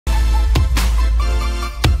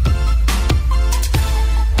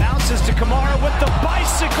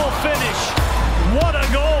physical finish. What a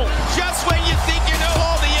goal. Just when you think you know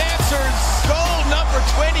all the answers, goal number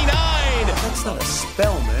 29. That's not a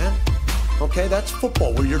spell, man. Okay, that's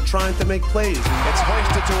football where you're trying to make plays. It's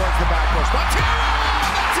hoisted towards the back post. That's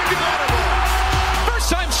incredible.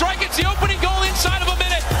 First time strike, it's the opening goal inside of a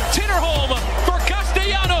minute. Tinnerholm for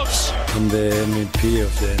Castellanos. I'm the MVP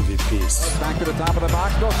of the MVPs. Back to the top of the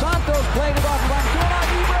box. Dos Santos playing it off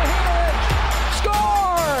Ibrahimovic.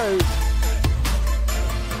 Scores!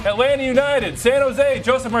 Atlanta United, San Jose,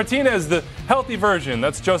 Joseph Martinez, the healthy version.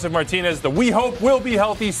 That's Joseph Martinez, the we hope will be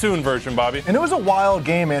healthy soon version, Bobby. And it was a wild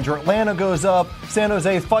game, Andrew. Atlanta goes up, San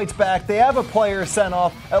Jose fights back. They have a player sent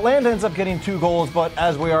off. Atlanta ends up getting 2 goals, but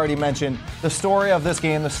as we already mentioned, the story of this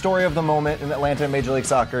game, the story of the moment in Atlanta Major League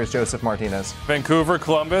Soccer is Joseph Martinez. Vancouver,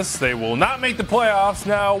 Columbus, they will not make the playoffs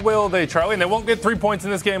now, will they, Charlie? And they won't get 3 points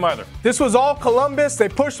in this game either. This was all Columbus. They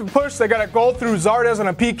pushed and pushed. They got a goal through Zardes on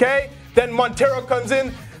a PK. Then Montero comes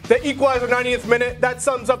in. The equalizer 90th minute, that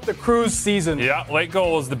sums up the Cruz season. Yeah, late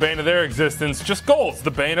goals, the bane of their existence. Just goals,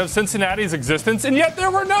 the bane of Cincinnati's existence, and yet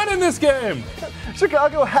there were none in this game.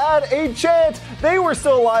 Chicago had a chance. They were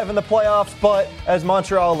still alive in the playoffs, but as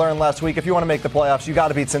Montreal learned last week, if you want to make the playoffs, you got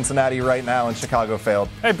to beat Cincinnati right now, and Chicago failed.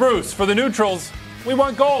 Hey, Bruce, for the neutrals, we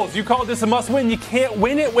want goals. You called this a must-win. You can't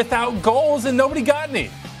win it without goals, and nobody got any.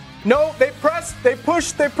 No, they pressed, they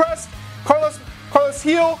pushed, they pressed. Carlos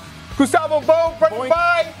Heel, Gustavo Bo running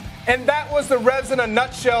by, and that was the Revs in a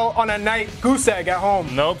nutshell on a night goose egg at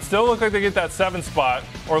home. Nope, still look like they get that 7th spot.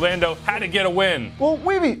 Orlando had to get a win. Well,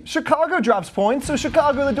 Wiebe, Chicago drops points, so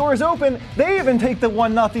Chicago, the door is open. They even take the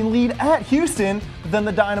 1-0 lead at Houston. Then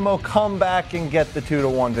the Dynamo come back and get the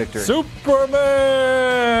 2-1 victory.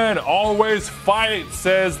 Superman always fight,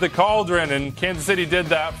 says the Cauldron, and Kansas City did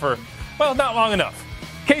that for, well, not long enough.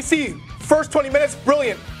 KC, first 20 minutes,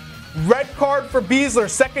 brilliant. Red card for Beasler,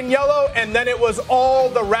 second yellow, and then it was all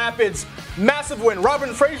the Rapids. Massive win.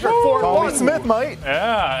 Robin Fraser, 4-1. Smith might.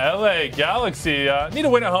 Yeah, LA Galaxy need a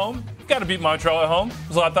win at home. Got to beat Montreal at home.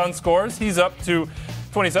 Zlatan scores. He's up to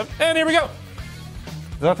 27. And here we go.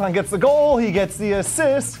 Zlatan gets the goal. He gets the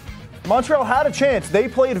assist. Montreal had a chance. They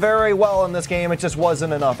played very well in this game. It just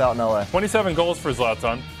wasn't enough out in LA. 27 goals for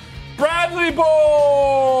Zlatan. Bradley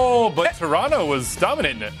Bowl! But Toronto was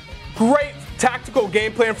dominating it. Great tactical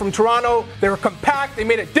game plan from Toronto. They were compact. They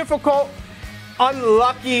made it difficult.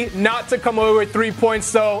 Unlucky not to come away with 3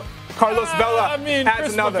 points, though. Carlos Vela adds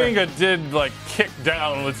Chris another. Mavinga did, kick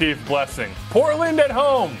down Latif Blessing. Portland at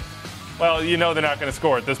home. Well, you know they're not going to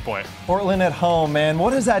score at this point. Portland at home, man.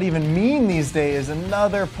 What does that even mean these days?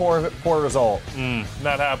 Another poor result.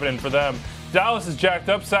 Not happening for them. Dallas is jacked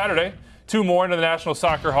up Saturday. 2 more into the National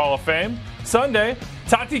Soccer Hall of Fame. Sunday,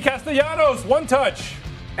 Tati Castellanos, 1 touch.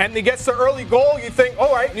 And he gets the early goal. You think,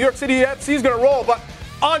 all right, New York City FC is going to roll. But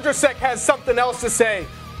Andrzejczyk has something else to say.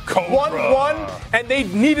 1-1, and they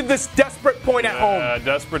needed this desperate point at home.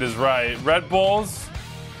 Desperate is right. Red Bulls,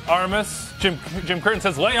 Armas, Jim Curtin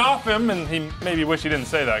says lay off him, and he maybe wish he didn't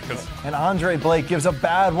say that. And Andre Blake gives a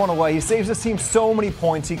bad one away. He saves his team so many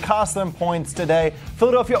points. He cost them points today.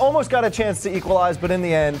 Philadelphia almost got a chance to equalize, but in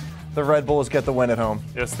the end, the Red Bulls get the win at home.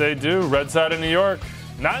 Yes, they do. Red side of New York.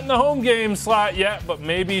 Not in the home game slot yet, but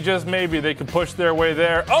maybe, just maybe, they could push their way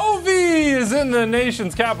there. Ovi is in the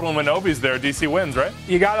nation's capital, and when Ovi's there, DC wins, right?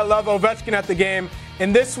 You got to love Ovechkin at the game.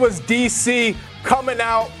 And this was DC coming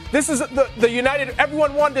out. This is the United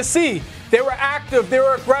everyone wanted to see. They were active. They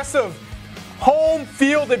were aggressive. Home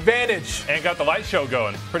field advantage. And got the light show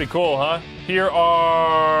going. Pretty cool, huh? Here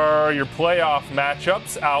are your playoff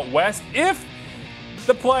matchups out west. If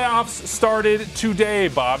the playoffs started today,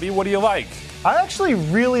 Bobby, what do you like? I actually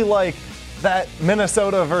really like that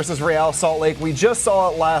Minnesota versus Real Salt Lake. We just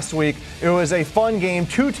saw it last week. It was a fun game.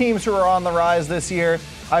 2 teams who are on the rise this year.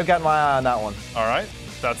 I've got my eye on that one. All right.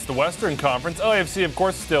 That's the Western Conference. LAFC, of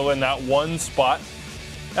course, still in that 1 spot.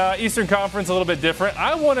 Eastern Conference, a little bit different.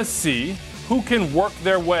 I want to see who can work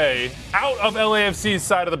their way out of LAFC's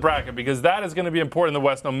side of the bracket, because that is going to be important in the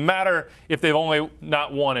West, no matter if they've only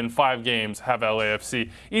not won in 5 games, have LAFC.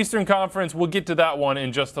 Eastern Conference, we'll get to that one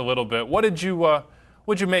in just a little bit. What'd you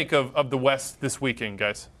make of the West this weekend,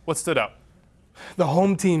 guys? What stood out? The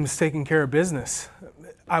home team's taking care of business.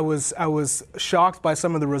 I was shocked by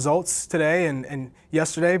some of the results today and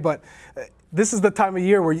yesterday, but this is the time of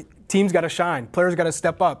year where teams got to shine. Players got to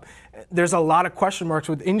step up. There's a lot of question marks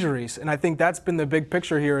with injuries, and I think that's been the big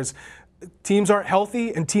picture here is teams aren't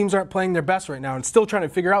healthy and teams aren't playing their best right now and still trying to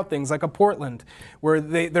figure out things like a Portland where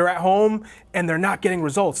they're at home and they're not getting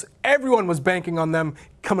results. Everyone was banking on them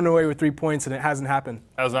coming away with 3 points, and it hasn't happened.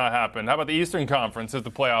 Has not happened. How about the Eastern Conference as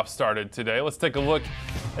the playoffs started today? Let's take a look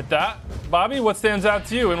at that. Bobby, what stands out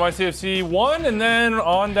to you? NYCFC won, and then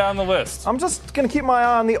on down the list. I'm just going to keep my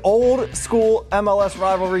eye on the old school MLS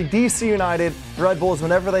rivalry, DC United, Red Bulls.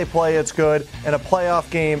 Whenever they play, it's good. In a playoff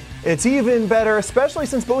game, it's even better, especially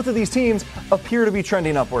since both of these teams appear to be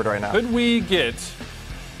trending upward right now. Could we get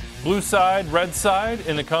blue side, red side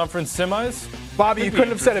in the conference semis? Bobby, you couldn't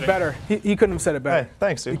have said it better. He couldn't have said it better. Hey,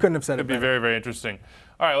 thanks, dude. You couldn't have said it Could be better. very, very interesting.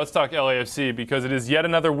 All right, let's talk LAFC because it is yet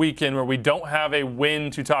another weekend where we don't have a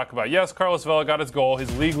win to talk about. Yes, Carlos Vela got his goal,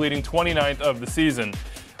 his league-leading 29th of the season.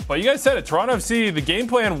 But you guys said it, Toronto FC, the game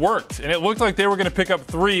plan worked, and it looked like they were going to pick up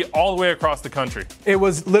 3 all the way across the country. It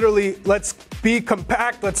was literally, let's be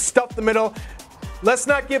compact, let's stuff the middle. Let's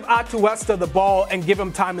not give Atuesta the ball and give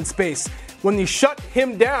him time and space. When you shut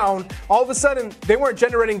him down, all of a sudden, they weren't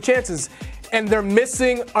generating chances, and they're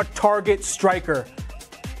missing a target striker.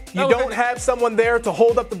 You don't have someone there to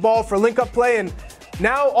hold up the ball for link-up play, and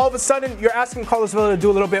now all of a sudden you're asking Carlos Vela to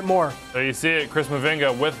do a little bit more. There you see it, Chris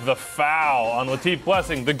Mavinga with the foul on Latif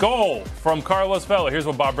Blessing. The goal from Carlos Vela. Here's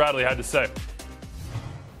what Bob Bradley had to say.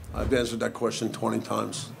 I've answered that question 20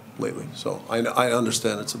 times lately, so I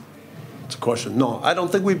understand it's a question. No, I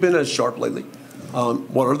don't think we've been as sharp lately.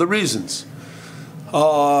 What are the reasons?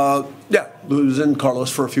 Losing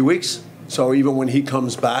Carlos for a few weeks. So even when he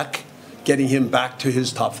comes back, getting him back to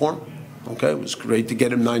his top form. Okay, it was great to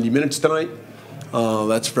get him 90 minutes tonight.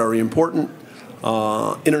 That's very important.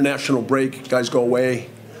 International break, guys go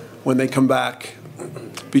away. When they come back,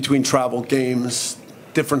 between travel, games,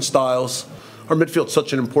 different styles, our midfield's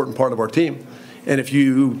such an important part of our team. And if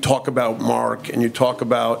you talk about Mark and you talk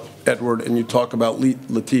about Edward and you talk about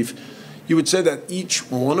Latif, you would say that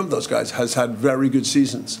each one of those guys has had very good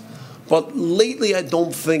seasons. But lately, I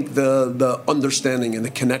don't think the understanding and the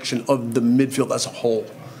connection of the midfield as a whole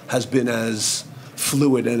has been as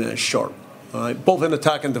fluid and as sharp, both in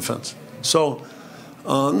attack and defense. So,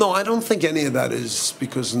 no, I don't think any of that is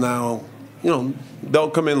because now,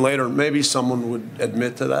 they'll come in later. Maybe someone would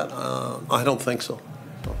admit to that. I don't think so.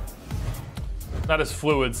 Not as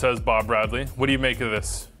fluid, says Bob Bradley. What do you make of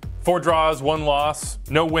this? 4 draws, 1 loss,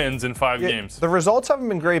 no wins in 5 games. The results haven't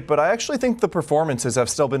been great, but I actually think the performances have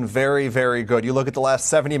still been very, very good. You look at the last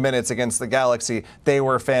 70 minutes against the Galaxy, they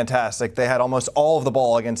were fantastic. They had almost all of the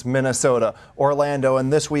ball against Minnesota, Orlando,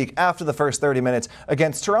 and this week after the first 30 minutes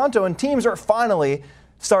against Toronto, and teams are finally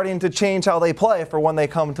starting to change how they play for when they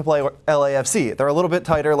come to play LAFC. They're a little bit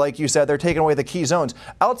tighter, like you said. They're taking away the key zones.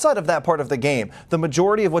 Outside of that part of the game, the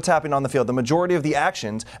majority of what's happening on the field, the majority of the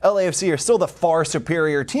actions, LAFC are still the far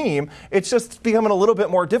superior team. It's just becoming a little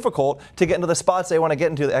bit more difficult to get into the spots they want to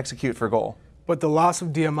get into to execute for goal. But the loss of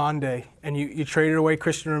Diamande, and you traded away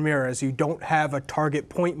Christian Ramirez, you don't have a target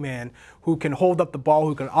point man who can hold up the ball,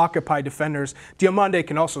 who can occupy defenders. Diamande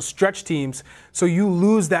can also stretch teams, so you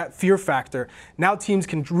lose that fear factor. Now teams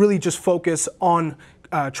can really just focus on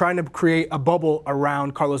trying to create a bubble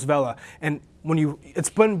around Carlos Vela. And it's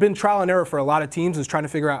been trial and error for a lot of teams is trying to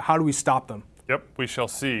figure out how do we stop them. Yep, we shall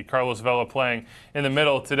see. Carlos Vela playing in the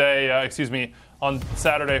middle today, on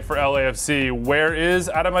Saturday for LAFC. Where is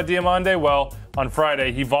Adama Diamande? Well, on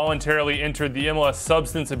Friday, he voluntarily entered the MLS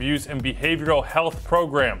Substance Abuse and Behavioral Health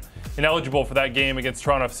Program. Ineligible for that game against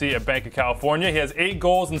Toronto FC at Banc of California. He has 8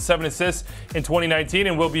 goals and 7 assists in 2019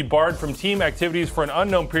 and will be barred from team activities for an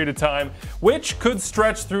unknown period of time, which could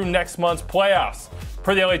stretch through next month's playoffs.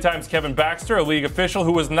 Per the LA Times' Kevin Baxter, a league official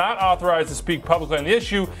who was not authorized to speak publicly on the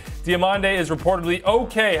issue, Diamande is reportedly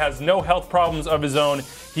okay, has no health problems of his own.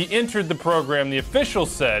 He entered the program, the official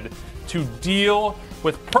said, to deal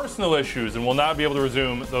with personal issues and will not be able to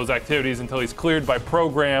resume those activities until he's cleared by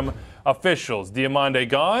program officials. Diamande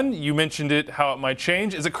gone. You mentioned it, how it might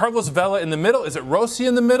change. Is it Carlos Vela in the middle? Is it Rossi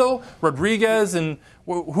in the middle? Rodriguez? And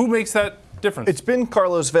who makes that difference? It's been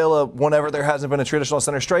Carlos Vela whenever there hasn't been a traditional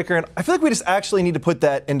center striker, and I feel like we just actually need to put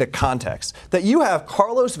that into context. That you have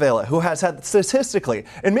Carlos Vela, who has had statistically,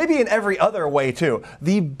 and maybe in every other way too,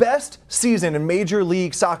 the best season in Major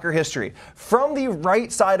League Soccer history from the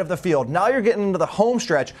right side of the field. Now you're getting into the home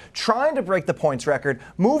stretch, trying to break the points record,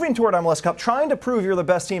 moving toward MLS Cup, trying to prove you're the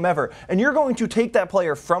best team ever, and you're going to take that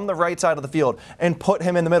player from the right side of the field and put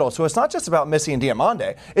him in the middle. So it's not just about Missy and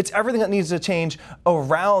Diamande, it's everything that needs to change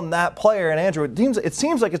around that player. And Andrew, it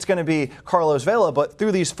seems like it's going to be Carlos Vela, but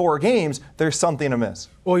through these 4 games, there's something amiss.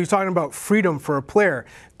 Well, you're talking about freedom for a player.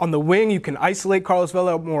 On the wing, you can isolate Carlos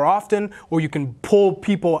Vela more often, or you can pull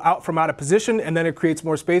people out of position, and then it creates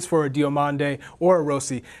more space for a Diamande or a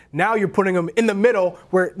Rossi. Now you're putting them in the middle,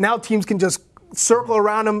 where now teams can just circle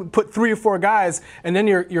around him, put 3 or 4 guys, and then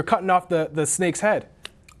you're cutting off the snake's head.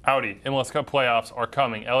 Audi, MLS Cup playoffs are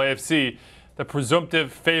coming. LAFC, the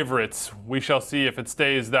presumptive favorites. We shall see if it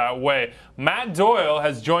stays that way. Matt Doyle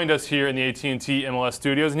has joined us here in the AT&T MLS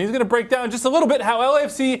studios, and he's going to break down just a little bit how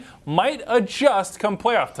LAFC might adjust come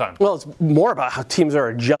playoff time. Well, it's more about how teams are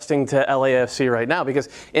adjusting to LAFC right now, because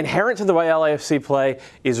inherent to the way LAFC play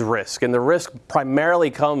is risk, and the risk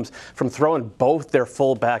primarily comes from throwing both their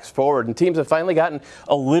fullbacks forward, and teams have finally gotten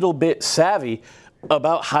a little bit savvy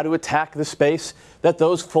about how to attack the space that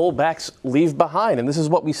those fullbacks leave behind. And this is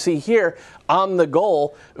what we see here on the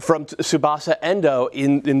goal from Tsubasa Endo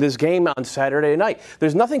in this game on Saturday night.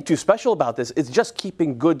 There's nothing too special about this. It's just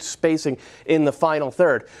keeping good spacing in the final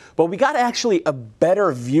third. But we got actually a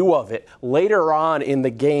better view of it later on in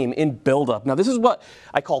the game in build-up. Now, this is what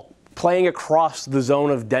I call playing across the zone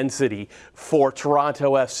of density for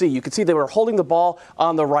Toronto FC. You can see they were holding the ball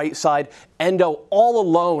on the right side, Endo all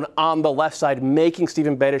alone on the left side, making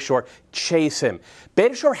Steven Beitashour chase him.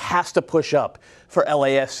 Beitashour has to push up for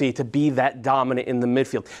LAFC to be that dominant in the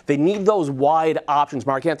midfield. They need those wide options.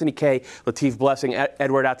 Marc-Anthony Kaye, Latif Blessing,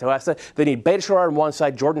 Edward Atuesta. They need Beitashour on one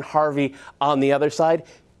side, Jordan Harvey on the other side.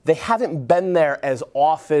 They haven't been there as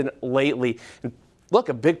often lately. Look,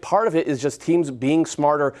 a big part of it is just teams being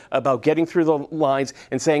smarter about getting through the lines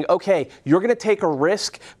and saying, okay, you're going to take a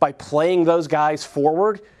risk by playing those guys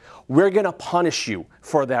forward. We're going to punish you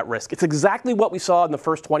for that risk. It's exactly what we saw in the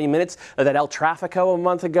first 20 minutes of that El Tráfico a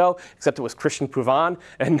month ago, except it was Christian Puvon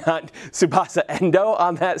and not Tsubasa Endo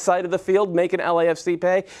on that side of the field making LAFC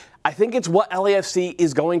pay. I think it's what LAFC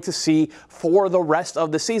is going to see for the rest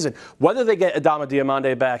of the season. Whether they get Adama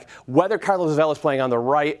Diomande back, whether Carlos Vela is playing on the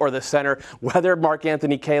right or the center, whether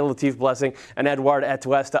Marc-Anthony Kaye, Latif Blessing, and Edward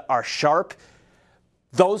Atuesta are sharp,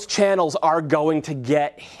 those channels are going to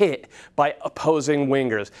get hit by opposing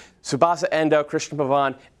wingers. Tsubasa Endo, Christian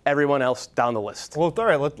Pavon, everyone else down the list. Well, all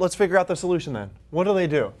right, let's figure out the solution then. What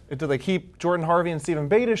do? Do they keep Jordan Harvey and Steven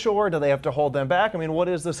Beitashour? Do they have to hold them back? I mean, what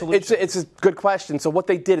is the solution? It's a good question. So what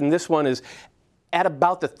they did in this one is at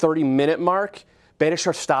about the 30-minute mark,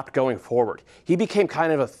 Beitashour stopped going forward. He became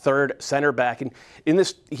kind of a third center back. And in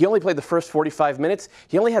this, he only played the first 45 minutes.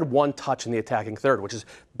 He only had one touch in the attacking third, which is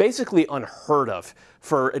basically unheard of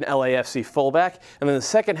for an LAFC fullback. And then the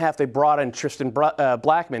second half, they brought in Tristan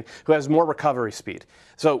Blackman, who has more recovery speed.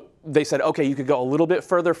 So they said, okay, you could go a little bit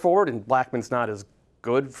further forward, and Blackman's not as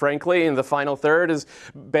good, frankly, in the final third as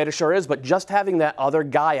Beitashour is, but just having that other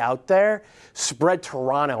guy out there spread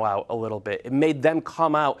Toronto out a little bit. It made them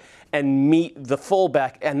come out and meet the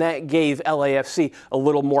fullback, and that gave LAFC a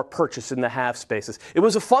little more purchase in the half spaces. It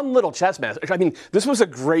was a fun little chess match. I mean, this was a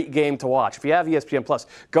great game to watch. If you have ESPN Plus,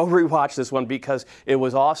 go rewatch this one because it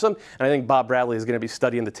was awesome, and I think Bob Bradley is going to be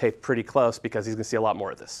studying the tape pretty close because he's going to see a lot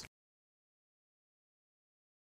more of this.